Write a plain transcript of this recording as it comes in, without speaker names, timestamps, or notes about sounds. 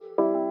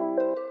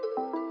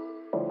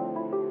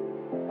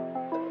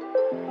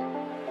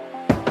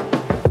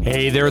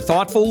Hey there,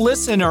 thoughtful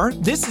listener.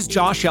 This is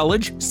Josh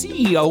Elledge,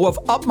 CEO of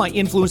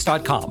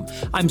UpMyInfluence.com.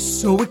 I'm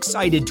so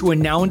excited to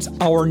announce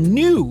our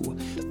new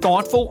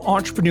Thoughtful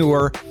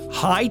Entrepreneur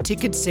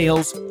high-ticket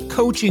sales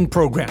coaching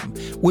program,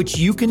 which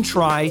you can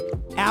try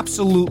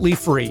absolutely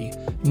free.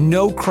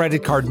 No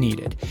credit card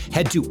needed.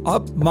 Head to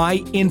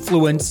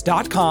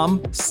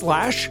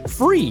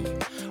UpMyInfluence.com/free.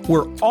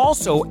 We're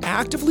also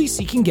actively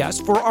seeking guests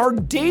for our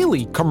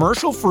daily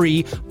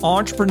commercial-free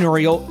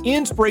entrepreneurial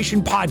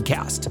inspiration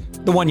podcast,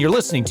 the one you're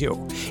listening to.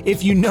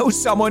 If you know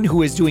someone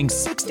who is doing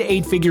 6 to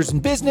 8 figures in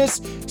business,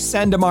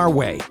 send them our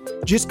way.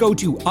 Just go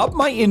to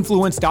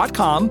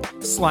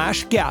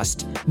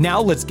UpMyInfluence.com/guest.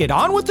 Now let's get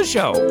on with the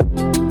show.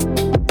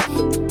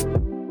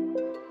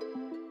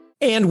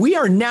 And we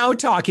are now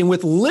talking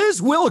with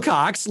Liz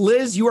Wilcox.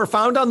 Liz, you are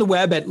found on the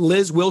web at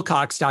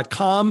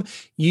lizwilcox.com.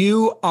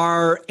 You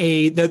are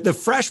the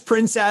fresh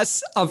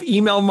princess of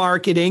email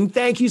marketing.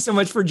 Thank you so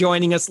much for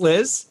joining us,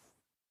 Liz.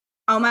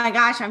 Oh my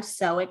gosh, I'm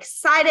so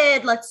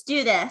excited. Let's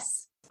do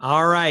this.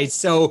 All right.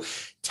 So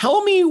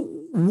tell me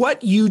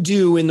what you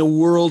do in the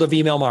world of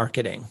email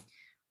marketing.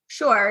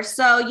 Sure.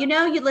 So, you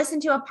listen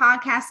to a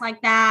podcast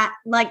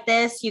like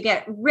this, you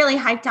get really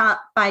hyped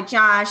up by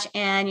Josh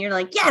and you're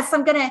like, yes,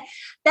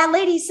 that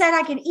lady said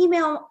I can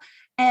email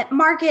and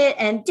market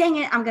and dang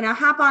it, I'm going to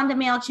hop onto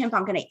MailChimp.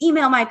 I'm going to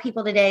email my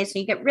people today. So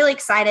you get really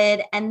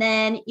excited. And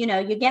then,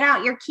 you get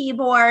out your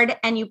keyboard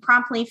and you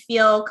promptly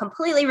feel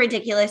completely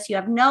ridiculous. You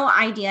have no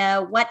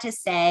idea what to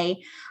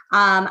say.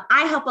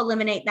 I help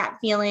eliminate that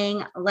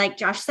feeling. Like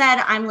Josh said,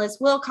 I'm Liz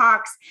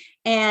Wilcox,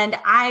 and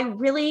I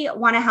really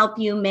want to help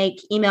you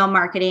make email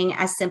marketing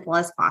as simple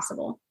as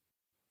possible.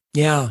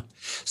 Yeah.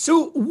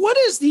 So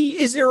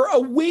is there a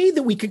way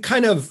that we could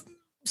kind of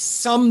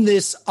sum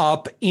this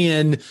up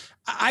in,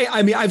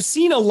 I mean, I've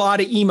seen a lot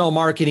of email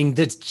marketing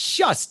that's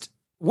just,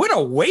 what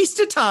a waste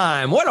of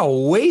time. What a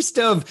waste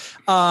of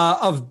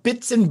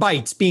bits and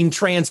bytes being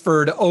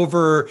transferred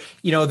over,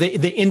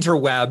 the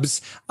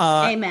interwebs.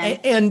 Amen.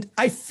 And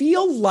I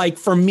feel like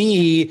for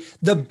me,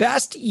 the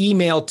best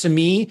email to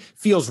me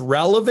feels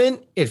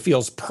relevant. It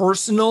feels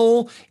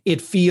personal.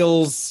 It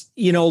feels,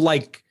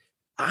 like,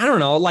 I don't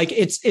know, like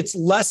it's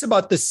less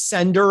about the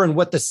sender and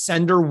what the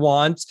sender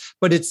wants,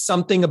 but it's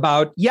something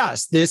about,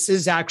 yes, this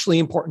is actually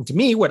important to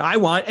me, what I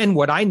want and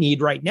what I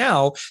need right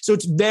now. So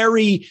it's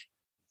very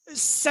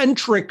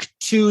centric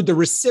to the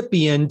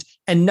recipient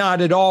and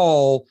not at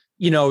all,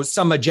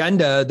 some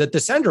agenda that the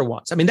sender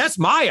wants. I mean, that's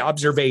my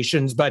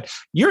observations, but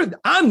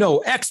I'm no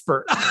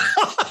expert.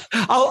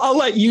 I'll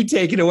let you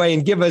take it away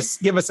and give us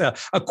a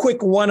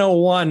quick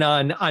 101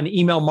 on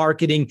email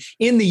marketing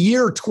in the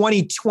year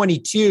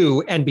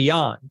 2022 and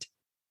beyond.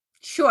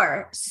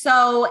 Sure.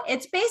 So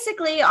it's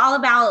basically all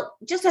about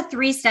just a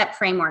 3-step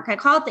framework. I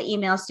call it the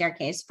email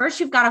staircase. First,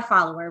 you've got a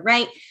follower,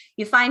 right?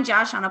 You find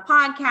Josh on a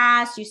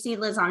podcast, you see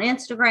Liz on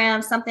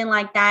Instagram, something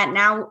like that.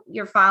 Now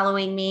you're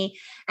following me.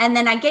 And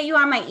then I get you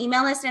on my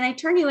email list and I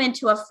turn you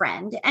into a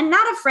friend, and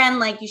not a friend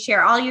like you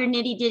share all your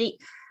nitty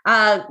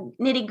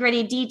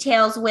gritty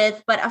details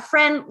with, but a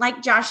friend,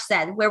 like Josh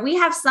said, where we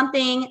have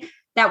something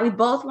that we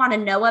both want to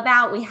know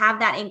about. We have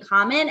that in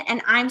common,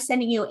 and I'm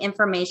sending you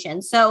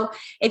information. So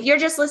if you're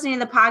just listening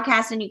to the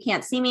podcast and you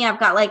can't see me, I've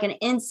got like an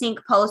NSYNC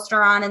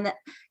poster on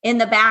in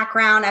the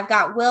background. I've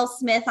got Will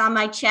Smith on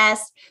my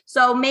chest.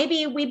 So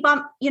maybe we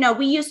bump,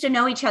 we used to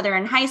know each other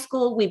in high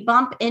school. We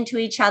bump into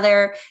each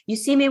other. You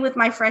see me with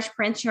my Fresh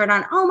Prince shirt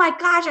on. Oh my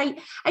gosh, I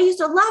used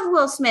to love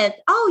Will Smith.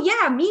 Oh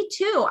yeah, me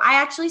too. I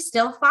actually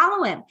still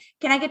follow him.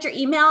 Can I get your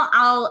email?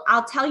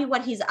 I'll tell you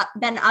what he's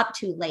been up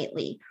to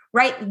lately.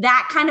 Right?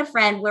 That kind of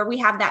friend where we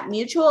have that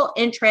mutual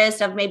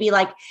interest of maybe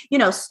like,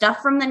 stuff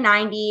from the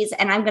 90s.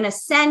 And I'm going to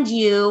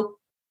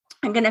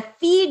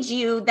feed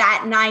you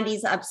that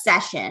 90s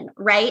obsession,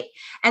 right?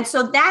 And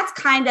so that's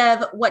kind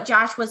of what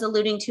Josh was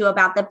alluding to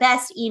about the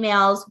best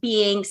emails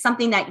being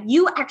something that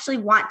you actually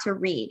want to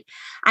read.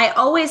 I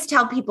always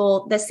tell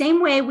people the same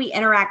way we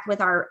interact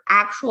with our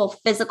actual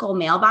physical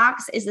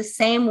mailbox is the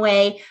same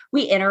way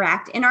we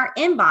interact in our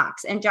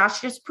inbox. And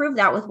Josh just proved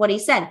that with what he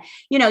said.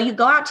 You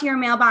go out to your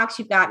mailbox,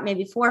 you've got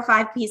maybe 4 or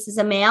 5 pieces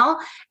of mail,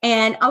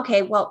 and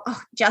okay, well,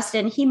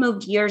 Justin, he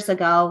moved years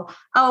ago.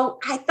 Oh,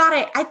 I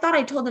thought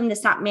I told him to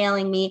stop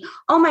mailing me.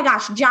 Oh my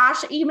gosh,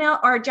 Josh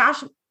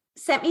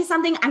sent me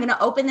something. I'm going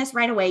to open this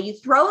right away. You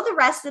throw the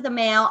rest of the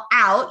mail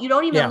out. You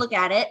don't even look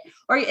at it,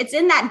 or it's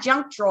in that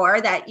junk drawer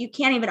that you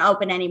can't even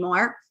open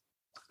anymore.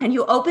 And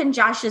you open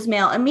Josh's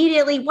mail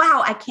immediately.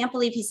 Wow, I can't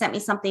believe he sent me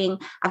something.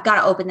 I've got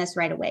to open this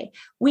right away.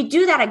 We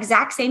do that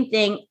exact same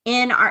thing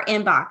in our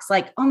inbox.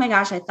 Like, oh my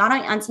gosh, I thought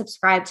I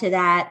unsubscribed to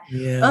that.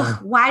 Yeah. Ugh,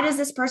 why does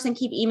this person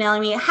keep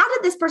emailing me? How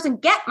did this person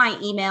get my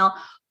email?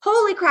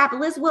 Holy crap,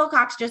 Liz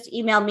Wilcox just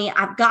emailed me.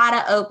 I've got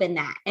to open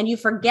that. And you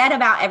forget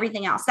about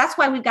everything else. That's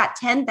why we've got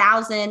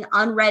 10,000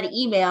 unread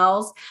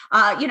emails,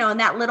 in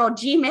that little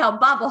Gmail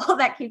bubble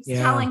that keeps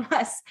telling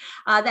us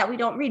that we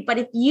don't read. But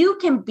if you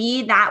can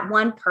be that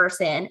one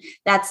person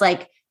that's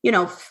like,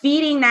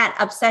 feeding that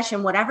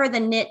obsession, whatever the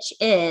niche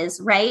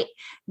is, right?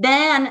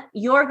 Then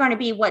you're going to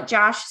be what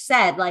Josh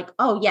said, like,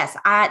 oh yes,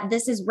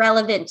 this is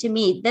relevant to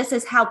me. This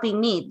is helping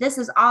me. This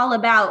is all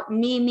about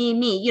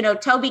me.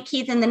 Toby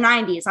Keith in the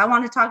 90s. I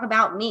want to talk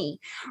about me,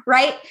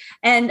 right?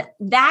 And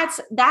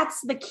that's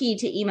the key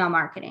to email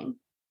marketing.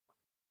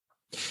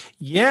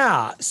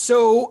 Yeah.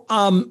 So,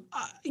 I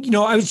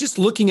was just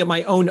looking at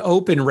my own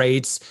open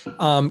rates.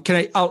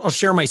 I'll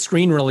share my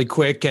screen really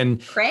quick.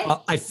 And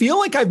I feel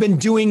like I've been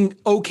doing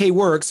okay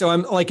work. So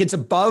I'm like, it's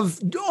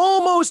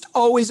almost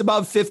always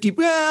above 40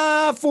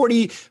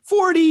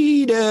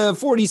 to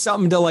 40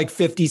 something to like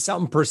 50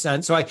 something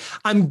percent. So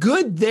I'm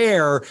good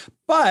there,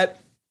 but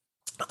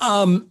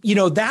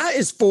that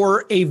is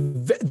for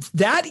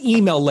that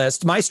email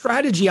list. My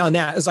strategy on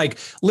that is like,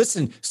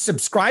 listen,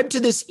 subscribe to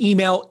this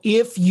email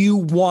if you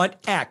want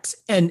X,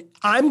 and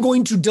I'm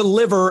going to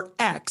deliver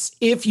X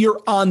if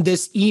you're on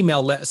this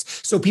email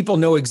list. So people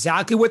know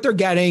exactly what they're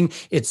getting.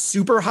 It's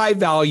super high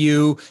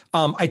value.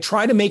 I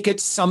try to make it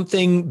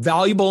something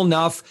valuable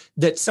enough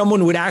that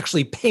someone would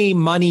actually pay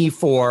money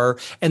for,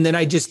 and then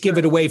I just give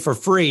it away for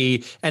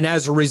free. And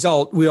as a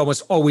result, we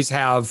almost always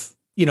have,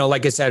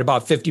 like I said,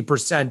 about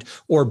 50%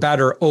 or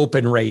better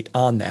open rate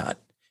on that.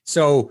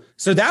 So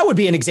that would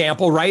be an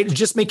example, right?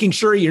 Just making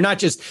sure you're not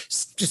just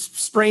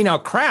spraying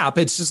out crap.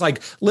 It's just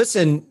like,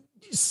 listen,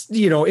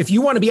 if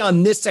you want to be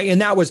on this,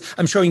 and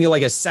I'm showing you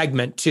like a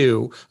segment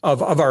too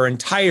of our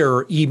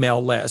entire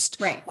email list.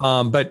 Right.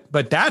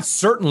 But that's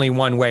certainly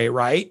one way,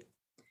 right?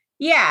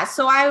 Yeah.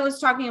 So I was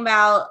talking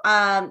about,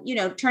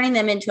 turning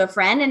them into a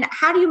friend. And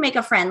how do you make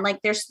a friend?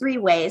 Like there's 3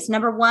 ways.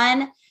 Number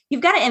one,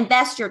 you've got to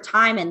invest your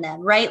time in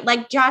them, right?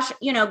 Like Josh,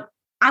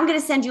 I'm going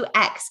to send you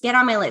X, get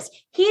on my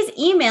list. He's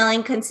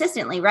emailing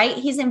consistently, right?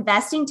 He's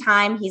investing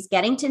time. He's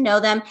getting to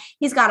know them.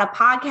 He's got a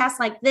podcast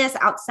like this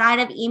outside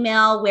of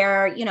email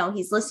where,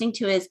 he's listening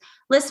to his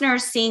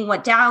listeners, seeing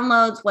what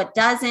downloads, what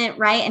doesn't,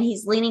 right? And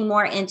he's leaning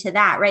more into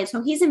that, right?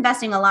 So he's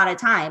investing a lot of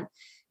time.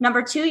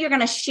 Number 2, you're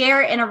going to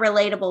share in a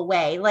relatable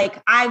way.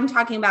 Like I'm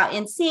talking about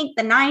InSync,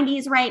 the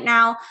 90s right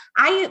now.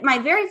 My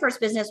very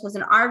first business was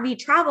an RV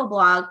travel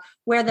blog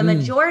where the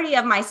majority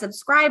of my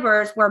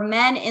subscribers were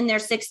men in their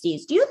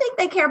 60s. Do you think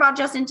they care about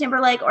Justin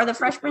Timberlake or the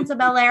Fresh Prince of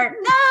Bel-Air?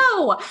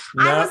 No,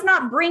 I was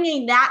not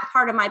bringing that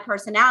part of my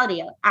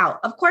personality out.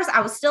 Of course,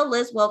 I was still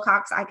Liz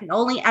Wilcox. I can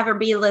only ever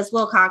be Liz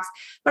Wilcox,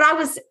 but I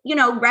was,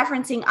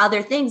 referencing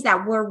other things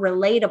that were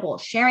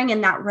relatable, sharing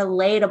in that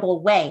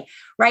relatable way,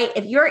 right?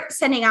 If you're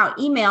sending out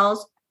emails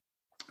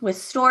with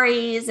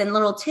stories and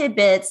little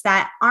tidbits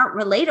that aren't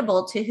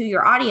relatable to who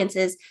your audience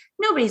is,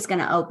 nobody's going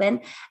to open.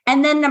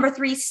 And then number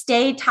 3,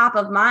 stay top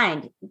of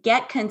mind.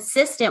 Get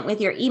consistent with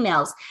your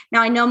emails.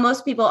 Now, I know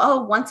most people,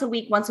 once a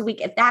week.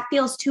 If that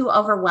feels too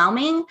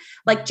overwhelming,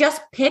 like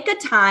just pick a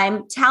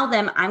time, tell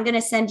them I'm going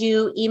to send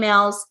you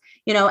emails,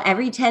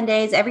 every 10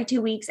 days, every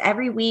 2 weeks,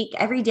 every week,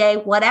 every day,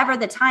 whatever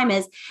the time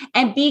is,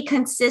 and be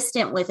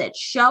consistent with it.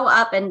 Show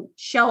up and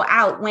show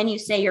out when you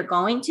say you're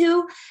going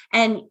to.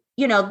 And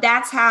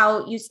that's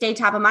how you stay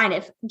top of mind.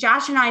 If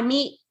Josh and I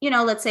meet,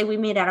 let's say we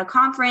meet at a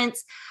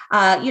conference,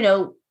 I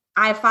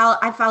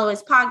follow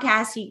his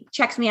podcast. He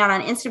checks me out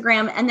on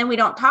Instagram, and then we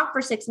don't talk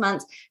for 6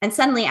 months. And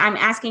suddenly I'm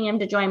asking him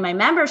to join my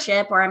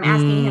membership, or I'm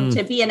asking him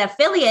to be an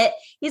affiliate.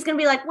 He's going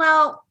to be like,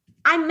 well,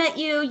 I met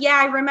you. Yeah,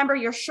 I remember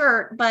your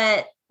shirt,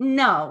 but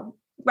no,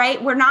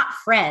 right? We're not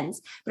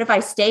friends. But if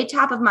I stay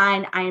top of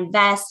mind, I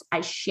invest,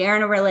 I share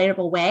in a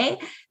relatable way,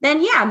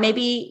 then yeah,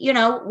 maybe,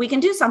 we can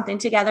do something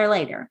together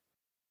later.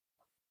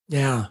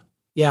 Yeah.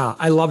 Yeah.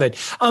 I love it.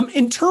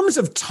 In terms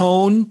of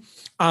tone,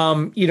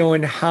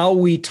 and how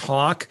we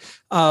talk,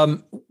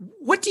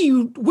 what do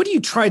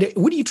you try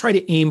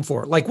to aim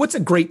for? Like, what's a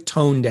great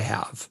tone to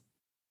have?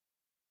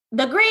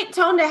 The great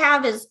tone to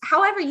have is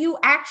however you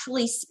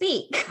actually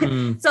speak.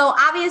 So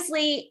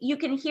obviously you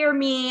can hear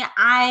me.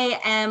 I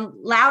am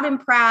loud and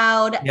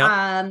proud.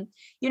 Yep.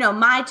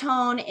 My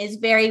tone is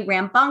very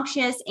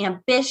rambunctious,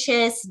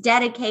 ambitious,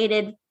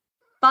 dedicated,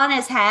 fun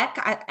as heck.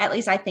 At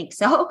least I think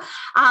so.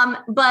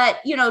 But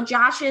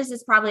Josh's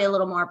is probably a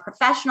little more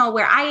professional,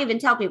 where I even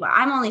tell people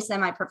I'm only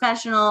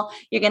semi-professional.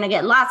 You're going to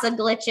get lots of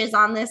glitches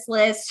on this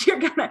list. You're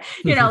going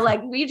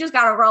to, we just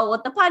got to roll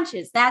with the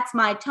punches. That's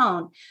my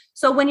tone.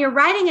 So when you're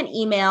writing an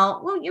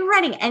email, well, you're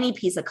writing any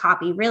piece of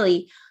copy,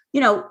 really,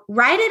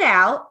 write it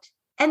out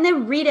and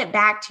then read it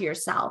back to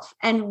yourself.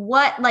 And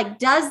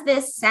does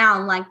this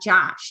sound like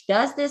Josh?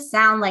 Does this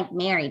sound like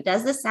Mary?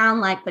 Does this sound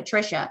like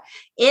Patricia?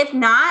 If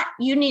not,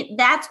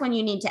 that's when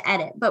you need to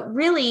edit. But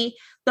really,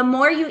 the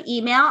more you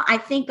email, I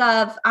think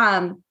of,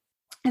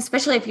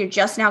 especially if you're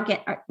just now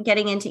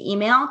getting into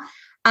email,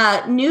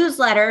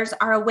 newsletters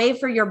are a way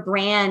for your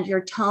brand,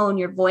 your tone,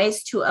 your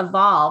voice to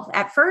evolve.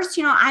 At first,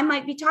 I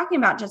might be talking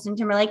about Justin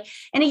Timberlake,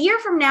 and a year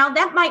from now,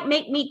 that might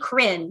make me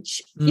cringe.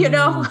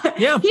 Yeah.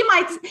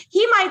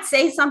 he might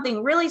say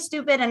something really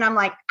stupid, and I'm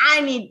like,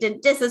 I need to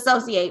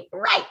disassociate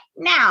right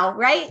now,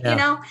 right?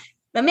 Yeah.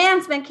 The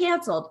man's been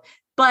canceled.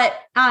 But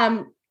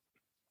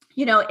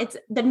it's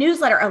the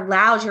newsletter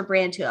allows your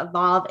brand to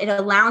evolve. It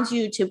allows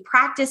you to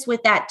practice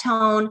with that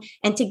tone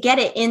and to get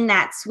it in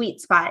that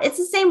sweet spot. It's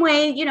the same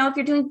way, if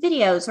you're doing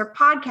videos or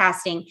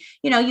podcasting,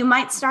 you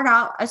might start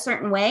out a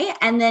certain way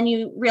and then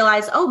you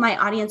realize, oh, my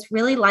audience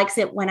really likes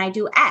it when I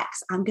do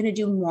X. I'm going to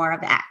do more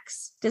of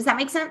X. Does that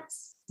make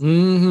sense?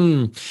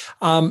 And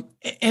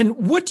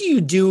what do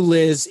you do,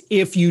 Liz,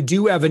 if you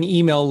do have an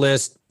email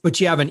list, but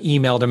you haven't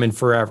emailed them in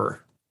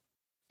forever?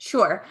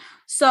 Sure.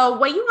 So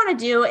what you want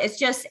to do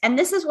is and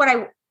this is what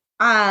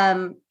I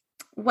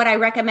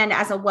recommend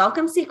as a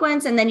welcome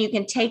sequence. And then you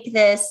can take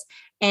this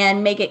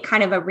and make it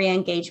kind of a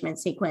re-engagement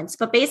sequence.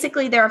 But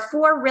basically there are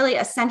 4 really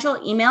essential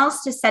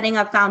emails to setting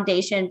a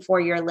foundation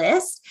for your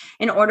list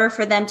in order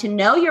for them to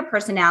know your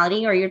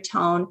personality or your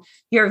tone,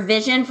 your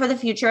vision for the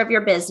future of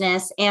your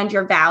business, and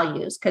your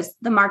values, because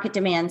the market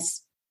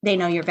demands they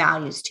know your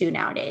values too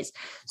nowadays.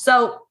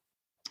 So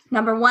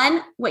number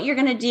 1, what you're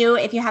going to do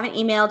if you haven't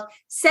emailed,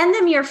 send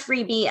them your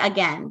freebie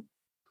again.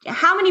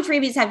 How many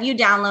freebies have you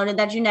downloaded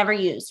that you never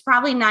used?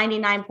 Probably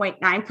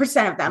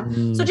 99.9% of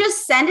them. So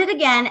just send it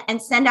again and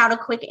send out a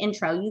quick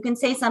intro. You can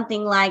say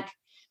something like,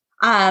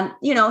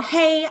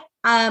 hey,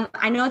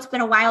 I know it's been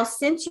a while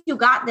since you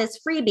got this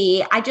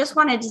freebie. I just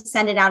wanted to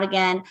send it out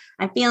again.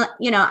 I'm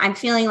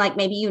feeling like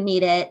maybe you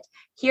need it.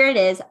 Here it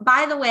is.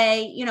 By the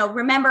way,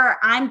 remember,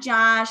 I'm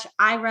Josh.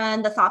 I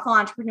run the Thoughtful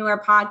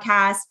Entrepreneur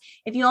podcast.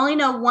 If you only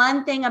know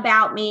one thing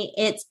about me,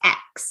 it's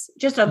X.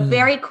 Just a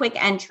very quick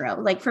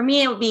intro. Like for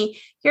me, it would be,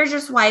 here's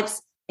your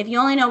swipes. If you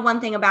only know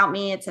one thing about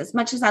me, it's as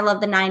much as I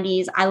love the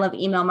 90s, I love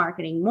email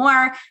marketing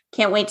more.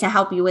 Can't wait to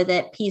help you with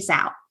it. Peace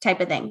out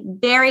type of thing.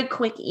 Very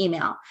quick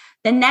email.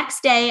 The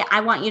next day, I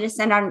want you to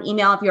send out an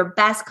email of your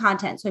best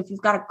content. So if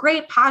you've got a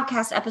great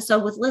podcast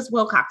episode with Liz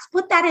Wilcox,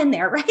 put that in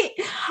there, right?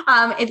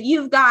 If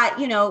you've got,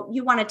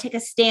 you want to take a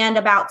stand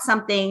about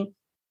something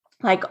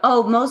like,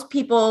 oh, most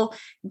people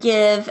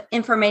give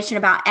information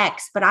about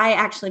X, but I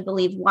actually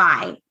believe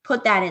Y.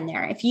 Put that in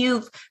there. If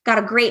you've got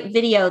a great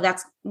video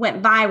that's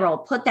went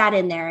viral, put that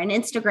in there. And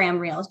Instagram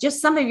reels,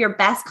 just some of your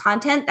best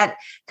content that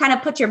kind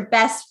of put your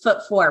best foot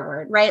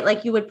forward, right?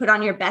 Like you would put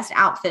on your best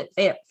outfit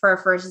for a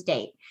first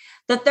date.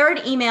 The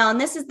third email, and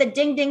this is the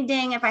ding, ding,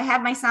 ding. If I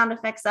had my sound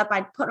effects up,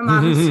 I'd put them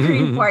on the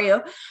screen for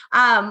you.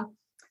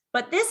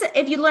 But this,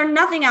 if you learn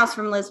nothing else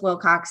from Liz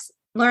Wilcox,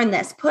 learn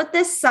this, put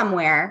this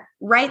somewhere,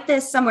 write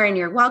this somewhere in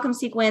your welcome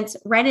sequence,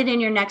 write it in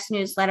your next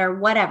newsletter,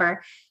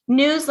 whatever.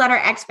 Newsletter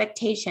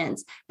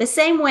expectations. The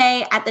same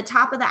way at the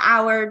top of the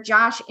hour,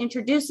 Josh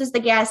introduces the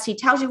guest. He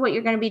tells you what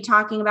you're going to be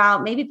talking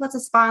about, maybe puts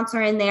a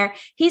sponsor in there.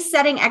 He's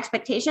setting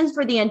expectations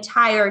for the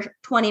entire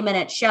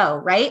 20-minute show,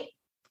 right?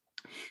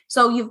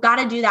 So you've got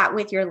to do that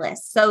with your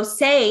list. So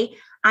say,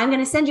 I'm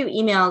going to send you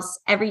emails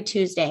every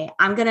Tuesday.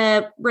 I'm going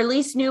to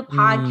release new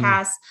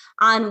podcasts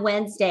on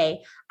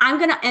Wednesday.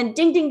 And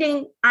ding, ding,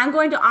 ding, I'm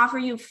going to offer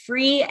you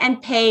free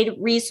and paid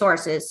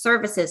resources,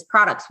 services,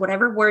 products,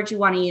 whatever word you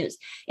want to use.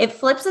 It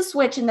flips a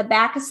switch in the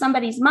back of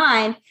somebody's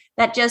mind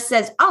that just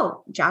says,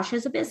 oh, Josh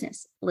is a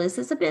business. Liz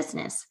is a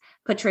business.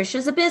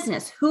 Patricia's a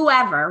business,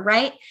 whoever,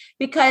 right?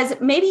 Because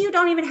maybe you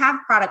don't even have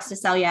products to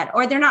sell yet,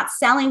 or they're not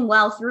selling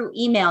well through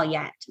email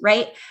yet,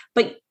 right?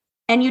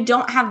 And you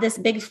don't have this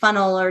big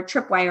funnel or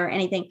tripwire or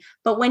anything.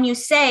 But when you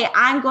say,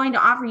 I'm going to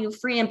offer you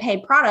free and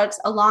paid products,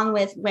 along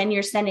with when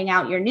you're sending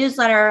out your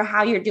newsletter,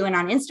 how you're doing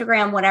on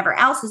Instagram, whatever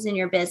else is in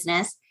your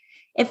business,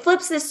 it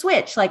flips this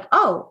switch like,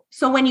 oh,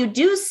 so when you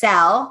do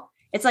sell,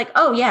 it's like,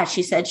 oh yeah,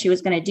 she said she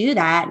was going to do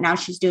that. Now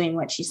she's doing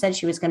what she said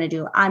she was going to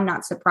do. I'm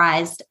not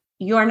surprised.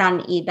 You're not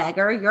an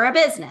e-beggar. You're a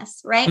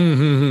business, right?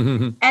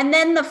 And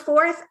then the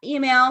fourth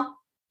email,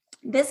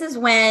 this is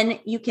when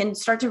you can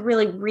start to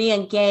really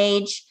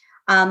re-engage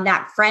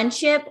that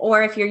friendship,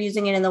 or if you're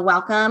using it in the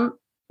welcome,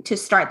 to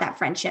start that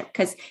friendship.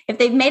 Because if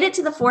they've made it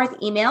to the fourth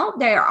email,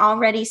 they're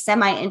already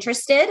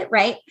semi-interested,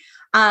 right?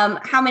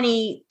 How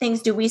many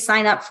things do we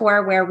sign up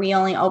for where we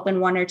only open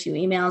 1 or 2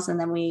 emails and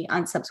then we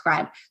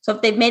unsubscribe? So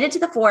if they've made it to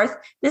the fourth,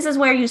 this is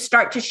where you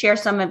start to share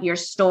some of your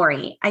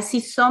story. I see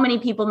so many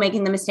people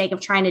making the mistake of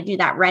trying to do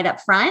that right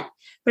up front,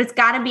 but it's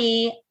got to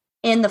be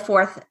in the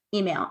fourth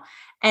email.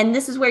 And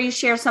this is where you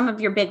share some of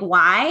your big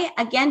why.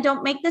 Again,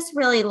 don't make this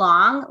really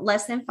long,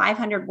 less than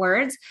 500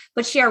 words,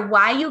 but share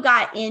why you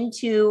got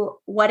into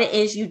what it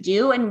is you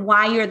do and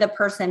why you're the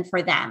person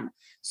for them.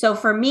 So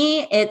for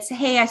me, it's,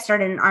 hey, I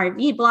started an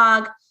RV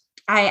blog.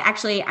 I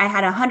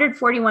had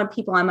 141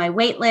 people on my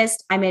wait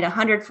list. I made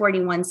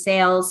 141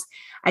 sales.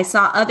 I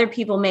saw other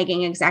people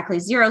making exactly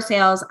 0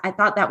 sales. I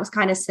thought that was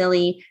kind of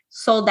silly.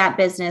 Sold that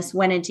business,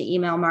 went into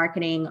email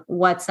marketing.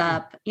 What's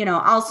up?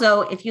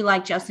 Also, if you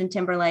like Justin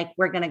Timberlake,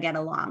 we're going to get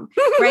along,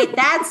 right?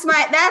 That's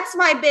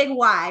my big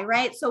why,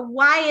 right? So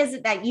why is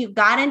it that you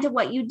got into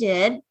what you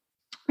did?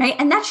 Right.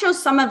 And that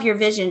shows some of your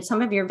vision,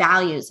 some of your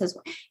values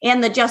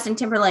and the Justin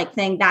Timberlake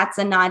thing. That's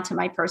a nod to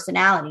my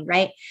personality.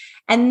 Right.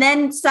 And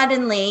then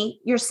suddenly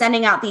you're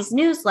sending out these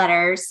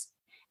newsletters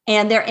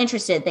and they're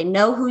interested. They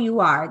know who you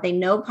are. They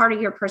know part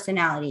of your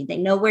personality. They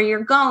know where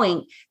you're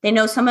going. They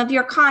know some of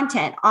your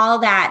content, all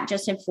that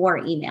just in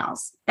 4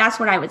 emails. That's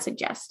what I would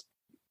suggest.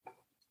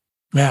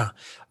 Yeah.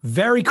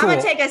 Very cool. I'm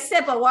going to take a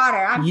sip of water.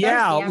 I'm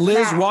thirsty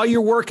Liz, that. while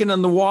you're working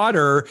on the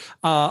water,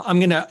 I'm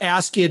going to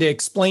ask you to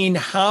explain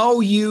how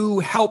you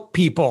help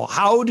people.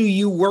 How do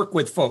you work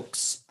with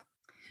folks?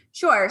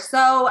 Sure.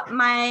 So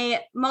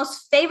my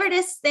most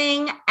favoriteest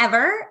thing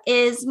ever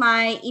is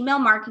my email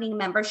marketing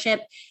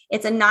membership.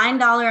 It's a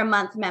 $9 a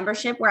month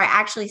membership where I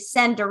actually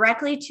send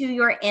directly to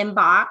your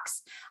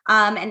inbox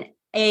and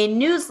a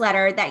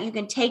newsletter that you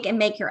can take and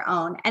make your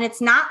own. And it's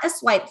not a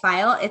swipe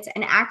file. It's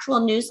an actual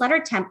newsletter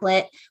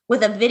template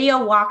with a video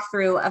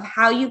walkthrough of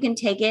how you can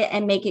take it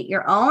and make it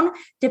your own,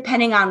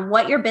 depending on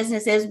what your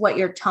business is, what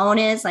your tone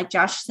is, like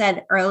Josh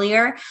said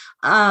earlier.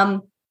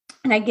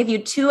 And I give you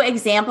 2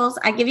 examples.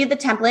 I give you the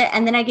template,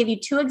 and then I give you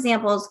 2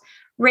 examples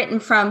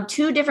written from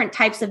 2 different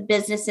types of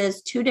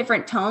businesses, 2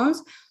 different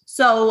tones.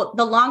 So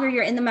the longer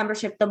you're in the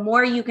membership, the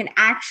more you can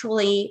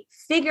actually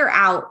figure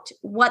out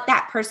what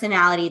that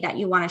personality that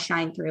you want to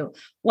shine through,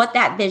 what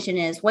that vision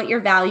is, what your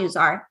values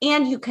are,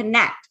 and you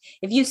connect.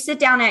 If you sit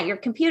down at your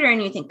computer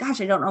and you think, gosh,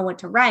 I don't know what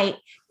to write,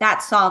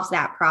 that solves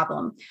that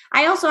problem.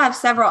 I also have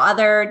several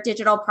other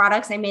digital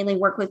products. I mainly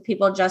work with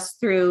people just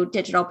through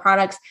digital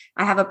products.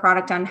 I have a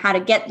product on how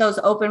to get those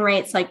open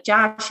rates like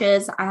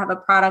Josh's. I have a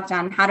product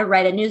on how to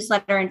write a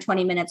newsletter in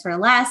 20 minutes or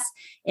less.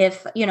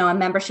 If, a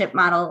membership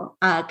model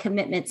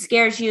commitment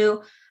scares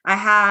you. I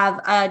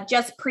have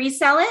Just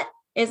Pre-Sell It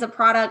is a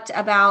product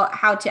about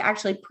how to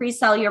actually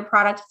pre-sell your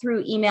product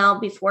through email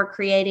before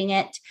creating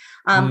it.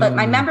 But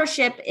my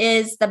membership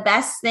is the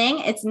best thing.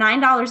 It's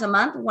 $9 a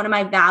month. One of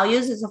my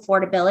values is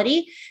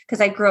affordability because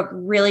I grew up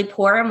really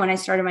poor. And when I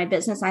started my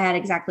business, I had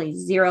exactly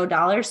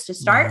 $0 to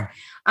start.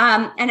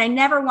 And I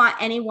never want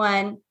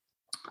anyone,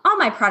 all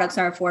my products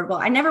are affordable.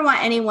 I never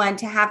want anyone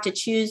to have to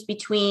choose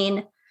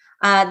between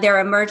their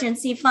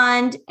emergency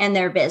fund and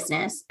their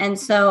business. And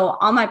so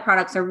all my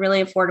products are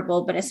really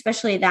affordable, but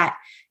especially that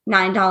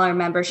 $9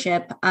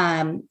 membership.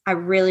 I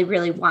really,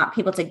 really want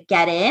people to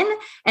get in.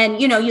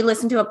 And, you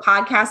listen to a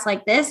podcast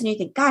like this and you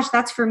think, gosh,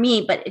 that's for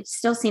me, but it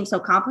still seems so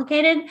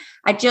complicated.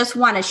 I just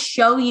want to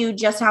show you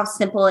just how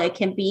simple it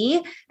can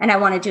be. And I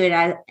want to do it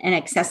at an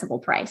accessible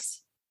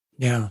price.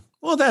 Yeah.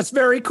 Well, that's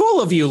very cool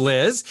of you,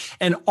 Liz.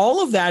 And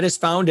all of that is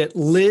found at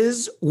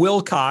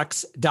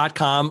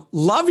lizwilcox.com.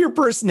 Love your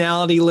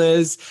personality,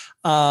 Liz.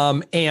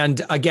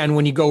 And again,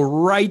 when you go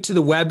right to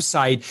the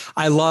website,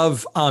 I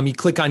love, you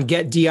click on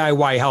Get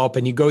DIY Help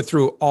and you go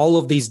through all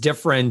of these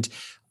different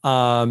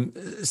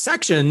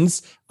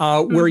sections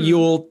where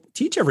you'll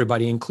teach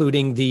everybody,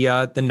 including the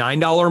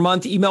 $9 a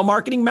month email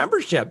marketing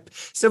membership.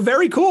 So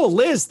very cool.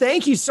 Liz,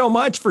 thank you so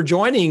much for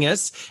joining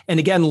us. And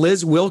again,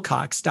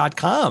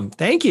 lizwilcox.com.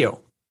 Thank you.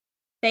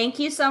 Thank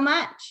you so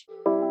much.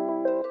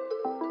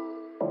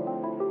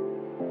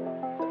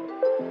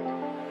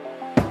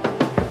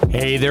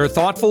 Hey there,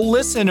 thoughtful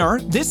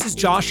listener. This is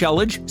Josh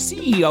Elledge,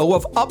 CEO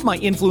of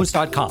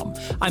UpMyInfluence.com.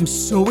 I'm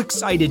so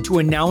excited to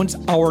announce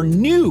our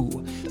new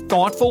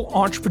Thoughtful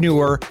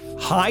Entrepreneur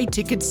High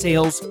Ticket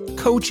Sales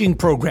Coaching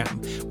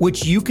Program,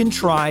 which you can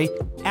try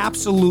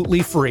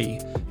absolutely free.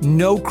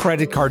 No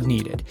credit card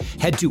needed.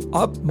 Head to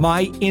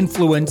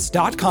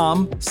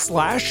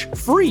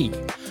UpMyInfluence.com/free.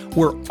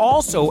 We're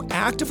also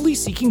actively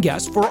seeking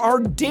guests for our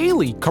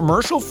daily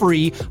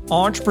commercial-free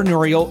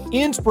entrepreneurial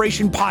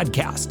inspiration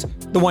podcast,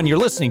 the one you're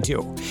listening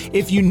to.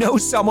 If you know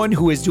someone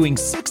who is doing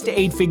 6 to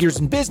 8 figures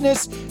in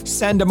business,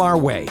 send them our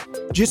way.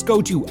 Just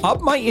go to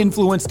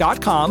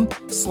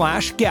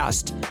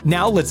UpMyInfluence.com/guest.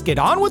 Now let's get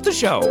on with the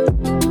show.